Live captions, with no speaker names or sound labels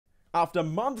After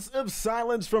months of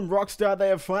silence from Rockstar, they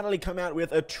have finally come out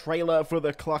with a trailer for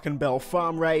the CLUCKIN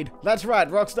farm raid. That's right,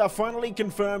 Rockstar finally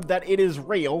confirmed that it is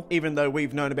real, even though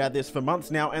we've known about this for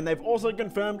months now, and they've also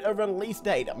confirmed a release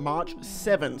date, March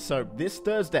 7, so this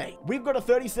Thursday. We've got a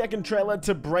 30-second trailer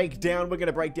to break down. We're going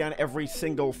to break down every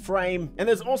single frame, and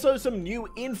there's also some new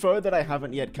info that I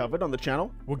haven't yet covered on the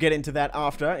channel. We'll get into that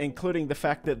after, including the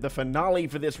fact that the finale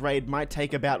for this raid might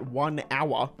take about 1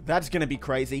 hour. That's going to be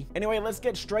crazy. Anyway, let's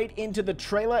get straight into the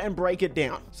trailer and break it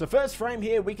down. So first frame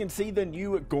here, we can see the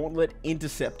new Gauntlet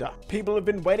Interceptor. People have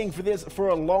been waiting for this for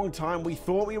a long time. We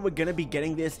thought we were going to be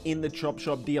getting this in the Chop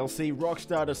Shop DLC.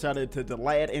 Rockstar decided to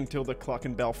delay it until the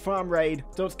CLUCKIN farm raid.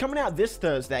 So it's coming out this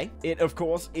Thursday. It, of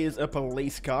course, is a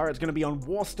police car. It's going to be on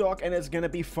Warstock, and it's going to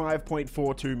be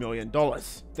 $5.42 million.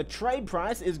 The trade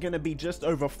price is going to be just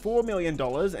over $4 million,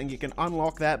 and you can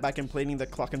unlock that by completing the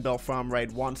CLUCKIN farm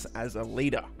raid once as a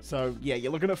leader. So yeah,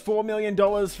 you're looking at $4 million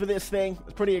for this thing.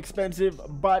 It's pretty expensive,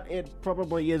 but it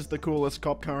probably is the coolest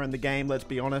cop car in the game, let's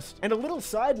be honest. And a little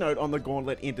side note on the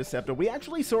Gauntlet Interceptor, we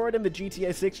actually saw it in the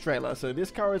GTA 6 trailer, so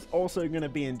this car is also going to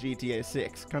be in GTA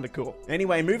 6. Kind of cool.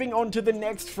 Anyway, moving on to the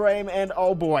next frame, and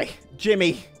oh boy,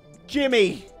 Jimmy!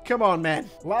 Come on, man.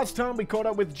 Last time we caught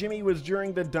up with Jimmy was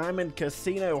during the Diamond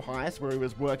Casino heist, where he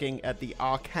was working at the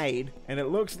arcade, and it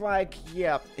looks like,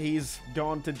 yeah, he's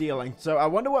gone to dealing. So I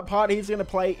wonder what part he's going to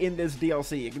play in this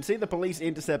DLC. You can see the police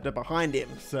interceptor behind him,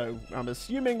 so I'm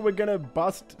assuming we're going to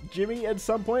bust Jimmy at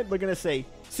some point. We're going to see.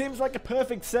 Seems like a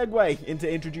perfect segue into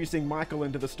introducing Michael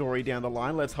into the story down the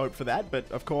line. Let's hope for that, but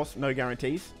of course, no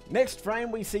guarantees. Next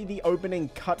frame, we see the opening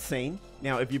cutscene.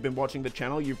 Now, if you've been watching the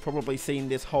channel, you've probably seen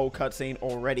this whole cutscene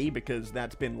already because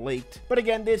that's been leaked. But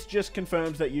again, this just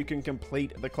confirms that you can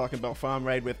complete the CLUCKIN farm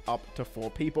raid with up to 4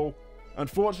 people.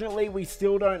 Unfortunately, we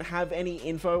still don't have any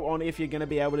info on if you're going to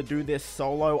be able to do this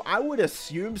solo. I would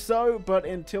assume so, but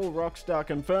until Rockstar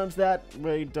confirms that,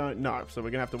 we don't know. So we're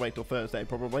going to have to wait till Thursday,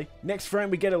 probably. Next frame,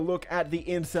 we get a look at the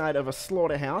inside of a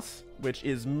slaughterhouse, which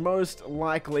is most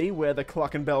likely where the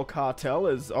CLUCKIN cartel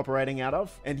is operating out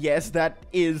of. And yes, that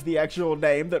is the actual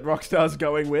name that Rockstar's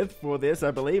going with for this,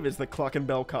 I believe, is the CLUCKIN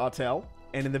cartel.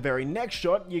 And in the very next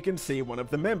shot, you can see one of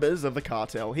the members of the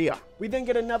cartel here. We then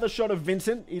get another shot of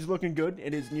Vincent. He's looking good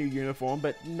in his new uniform,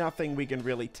 but nothing we can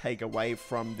really take away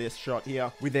from this shot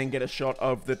here. We then get a shot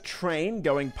of the train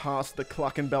going past the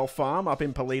CLUCKIN farm up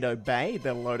in Paleto Bay.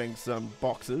 They're loading some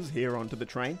boxes here onto the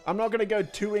train. I'm not going to go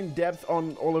too in depth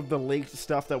on all of the leaked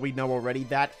stuff that we know already.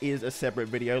 That is a separate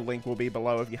video. Link will be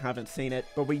below if you haven't seen it.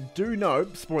 But we do know,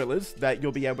 spoilers, that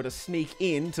you'll be able to sneak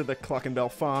into the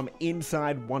CLUCKIN farm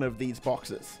inside one of these boxes.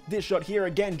 This shot here,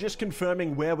 again, just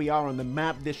confirming where we are on the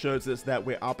map. This shows us that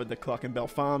we're up at the CLUCKIN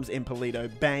farms in Paleto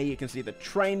Bay. You can see the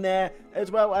train there, as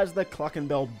well as the CLUCKIN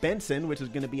Benson, which is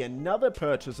going to be another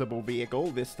purchasable vehicle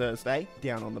this Thursday,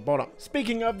 down on the bottom.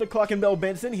 Speaking of the CLUCKIN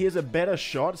Benson, here's a better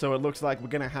shot, so it looks like we're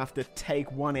going to have to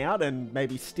take one out and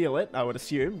maybe steal it, I would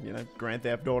assume, you know, Grand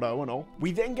Theft Auto and all.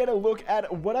 We then get a look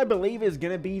at what I believe is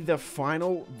going to be the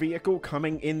final vehicle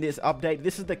coming in this update.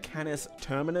 This is the Canis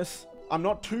Terminus. I'm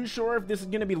not too sure if this is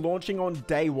going to be launching on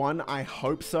day 1. I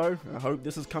hope so. I hope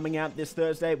this is coming out this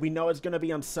Thursday. We know it's going to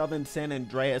be on Southern San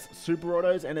Andreas Super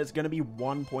Autos, and it's going to be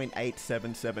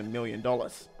 $1.877 million.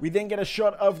 We then get a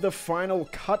shot of the final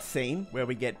cutscene where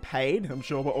we get paid. I'm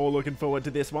sure we're all looking forward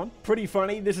to this one. Pretty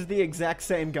funny. This is the exact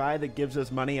same guy that gives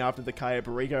us money after the Cayo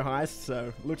Perico heist,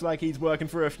 so looks like he's working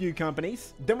for a few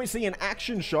companies. Then we see an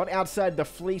action shot outside the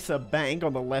Fleecer Bank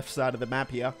on the left side of the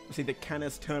map here. We see the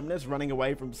Canis Terminus running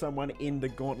away from someone in the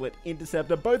Gauntlet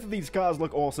Interceptor. Both of these cars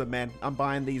look awesome, man. I'm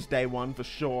buying these day 1 for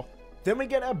sure. Then we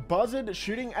get a buzzard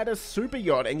shooting at a super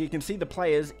yacht, and you can see the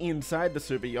players inside the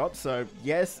super yacht. So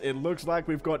yes, it looks like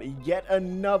we've got yet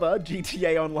another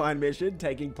GTA Online mission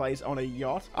taking place on a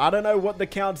yacht. I don't know what the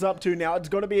count's up to now. It's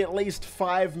got to be at least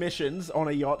 5 missions on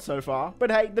a yacht so far. But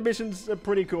hey, the missions are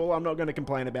pretty cool. I'm not going to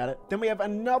complain about it. Then we have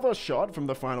another shot from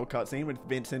the final cutscene with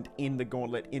Vincent in the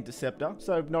Gauntlet Interceptor.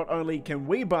 So not only can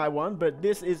we buy one, but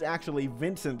this is actually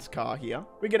Vincent's car here.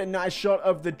 We get a nice shot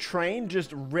of the train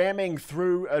just ramming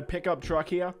through a pickup truck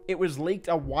here. It was leaked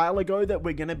a while ago that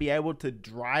we're going to be able to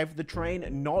drive the train.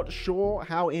 Not sure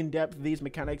how in-depth these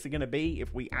mechanics are going to be,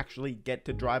 if we actually get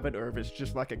to drive it or if it's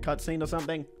just like a cutscene or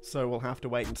something. So we'll have to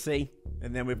wait and see.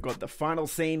 And then we've got the final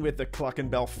scene with the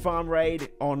CLUCKIN farm raid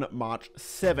on March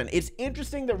 7. It's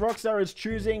interesting that Rockstar is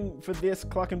choosing for this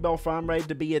CLUCKIN farm raid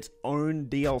to be its own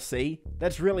DLC.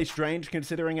 That's really strange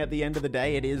considering at the end of the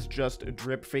day it is just a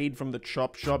drip feed from the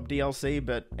Chop Shop DLC.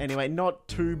 But anyway, not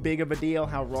too big of a deal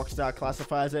how Rockstar Rockstar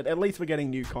classifies it. At least we're getting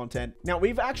new content. Now,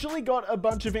 we've actually got a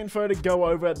bunch of info to go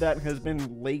over that has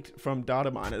been leaked from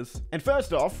data miners. And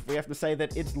first off, we have to say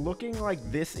that it's looking like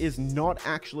this is not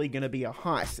actually going to be a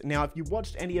heist. Now, if you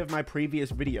watched any of my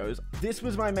previous videos, this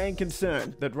was my main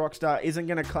concern, that Rockstar isn't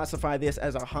going to classify this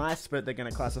as a heist, but they're going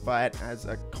to classify it as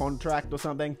a contract or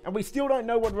something. And we still don't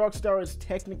know what Rockstar is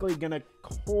technically going to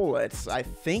call it. I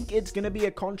think it's going to be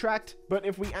a contract, but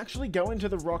if we actually go into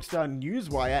the Rockstar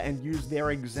Newswire and use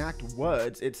their exact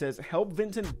words, it says, help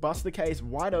Vincent bust the case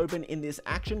wide open in this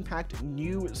action-packed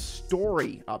new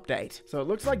story update. So it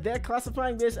looks like they're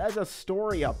classifying this as a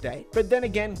story update. But then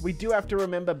again, we do have to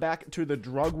remember back to the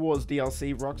Drug Wars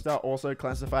DLC, Rockstar also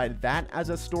classified that as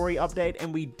a story update,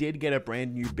 and we did get a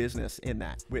brand new business in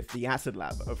that, with the Acid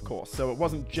Lab, of course. So it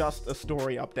wasn't just a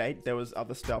story update, there was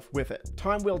other stuff with it.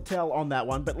 Time will tell on that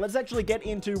one, but let's actually get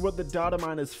into what the data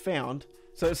miners found.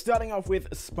 So starting off with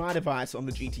Spy Device on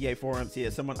the GTA forums here,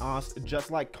 someone asked,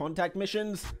 just like contact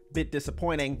missions? Bit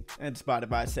disappointing. And Spy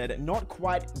Device said, not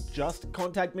quite just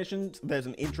contact missions. There's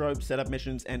an intro, setup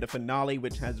missions, and a finale,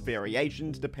 which has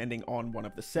variations depending on one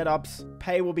of the setups.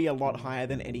 Pay will be a lot higher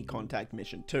than any contact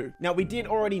mission too. Now, we did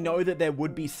already know that there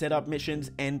would be setup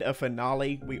missions and a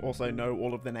finale. We also know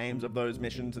all of the names of those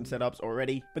missions and setups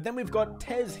already. But then we've got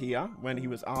Tez here, when he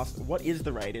was asked, what is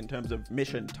the raid in terms of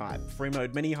mission type? Free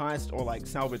mode mini heist or like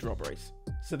salvage robberies?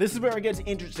 So this is where it gets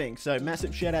interesting. So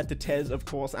massive shout out to Tez, of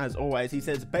course, as always. He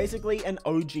says, basically an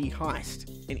OG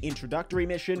heist. An introductory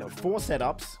mission, 4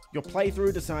 setups. Your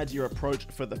playthrough decides your approach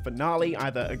for the finale,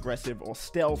 either aggressive or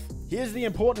stealth. Here's the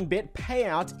important bit.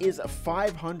 Payout is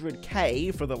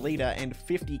 500k for the leader and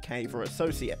 50k for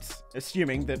associates,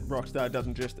 assuming that Rockstar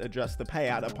doesn't just adjust the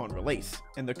payout upon release.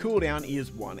 And the cooldown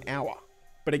is 1 hour.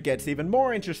 But it gets even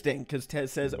more interesting, because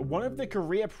Tez says one of the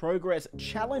career progress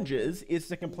challenges is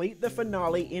to complete the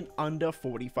finale in under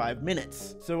 45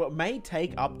 minutes. So it may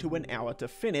take up to an hour to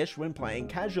finish when playing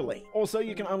casually. Also,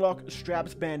 you can unlock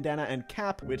Straps, Bandana, and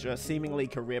Cap, which are seemingly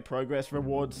career progress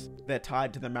rewards. They're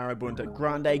tied to the Marabunta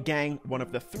Grande gang, one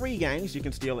of the 3 gangs you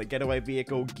can steal a getaway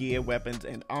vehicle, gear, weapons,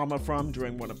 and armor from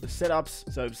during one of the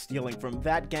setups. So stealing from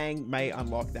that gang may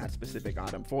unlock that specific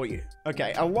item for you.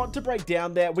 Okay, a lot to break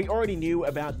down there. We already knew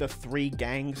about the 3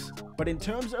 gangs, but in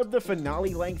terms of the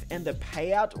finale length and the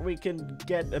payout, we can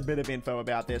get a bit of info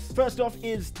about this. First off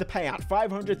is the payout,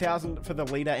 $500,000 for the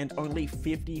leader and only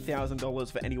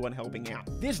 $50,000 for anyone helping out.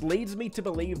 This leads me to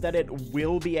believe that it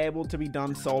will be able to be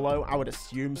done solo. I would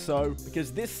assume so,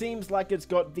 because this seems like it's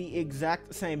got the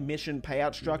exact same mission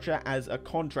payout structure as a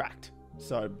contract.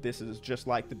 So this is just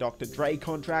like the Dr. Dre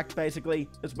contract, basically,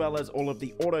 as well as all of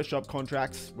the auto shop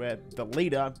contracts where the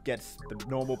leader gets the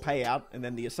normal payout and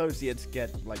then the associates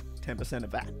get like 10% of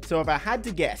that. So if I had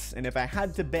to guess, and if I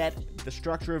had to bet, the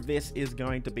structure of this is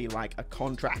going to be like a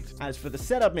contract. As for the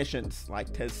setup missions,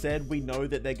 like Tez said, we know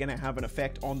that they're going to have an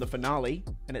effect on the finale,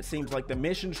 and it seems like the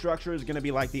mission structure is going to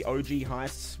be like the OG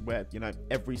heists, where, you know,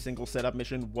 every single setup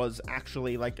mission was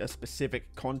actually like a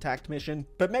specific contact mission.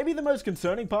 But maybe the most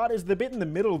concerning part is the bit in the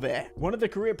middle there. One of the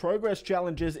career progress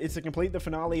challenges is to complete the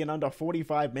finale in under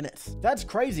 45 minutes. That's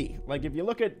crazy. Like, if you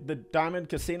look at the Diamond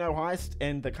Casino heist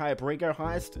and the Cayo Perico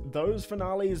heist, those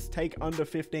finales take under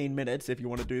 15 minutes if you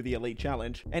want to do the elite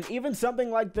challenge. And even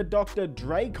something like the Dr.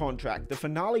 Dre contract, the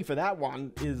finale for that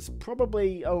one is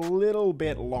probably a little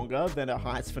bit longer than a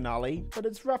heist finale, but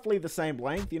it's roughly the same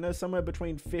length, you know, somewhere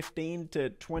between 15 to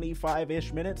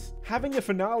 25-ish minutes. Having a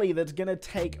finale that's gonna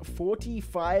take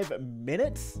 45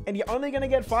 minutes, and you're only gonna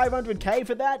get 500k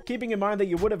for that, keeping in mind that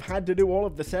you would have had to do all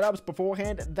of the setups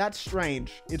beforehand, that's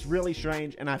strange. It's really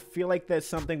strange, and I feel like there's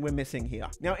something we're missing here.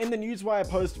 Now, in the Newswire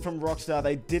post from Rockstar,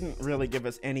 they didn't really give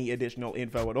us any additional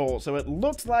info at all, so it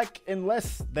looks like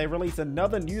unless they release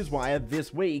another Newswire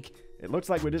this week, it looks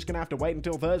like we're just gonna have to wait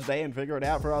until Thursday and figure it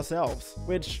out for ourselves.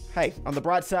 Which, hey, on the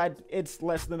bright side, it's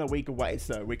less than a week away,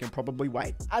 so we can probably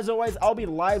wait. As always, I'll be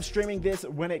live streaming this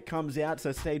when it comes out,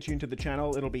 so stay tuned to the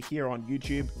channel. It'll be here on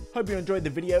YouTube. Hope you enjoyed the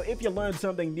video. If you learned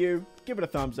something new, give it a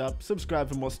thumbs up, subscribe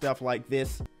for more stuff like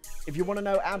this. If you want to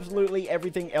know absolutely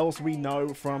everything else we know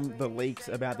from the leaks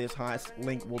about this heist,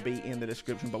 link will be in the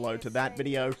description below to that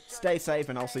video. Stay safe,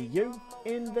 and I'll see you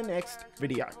in the next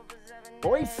video.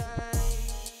 Boys!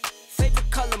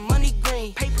 Favorite color, money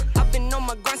green. Paper. I've been on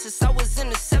my grind since I was in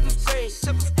the 7th grade.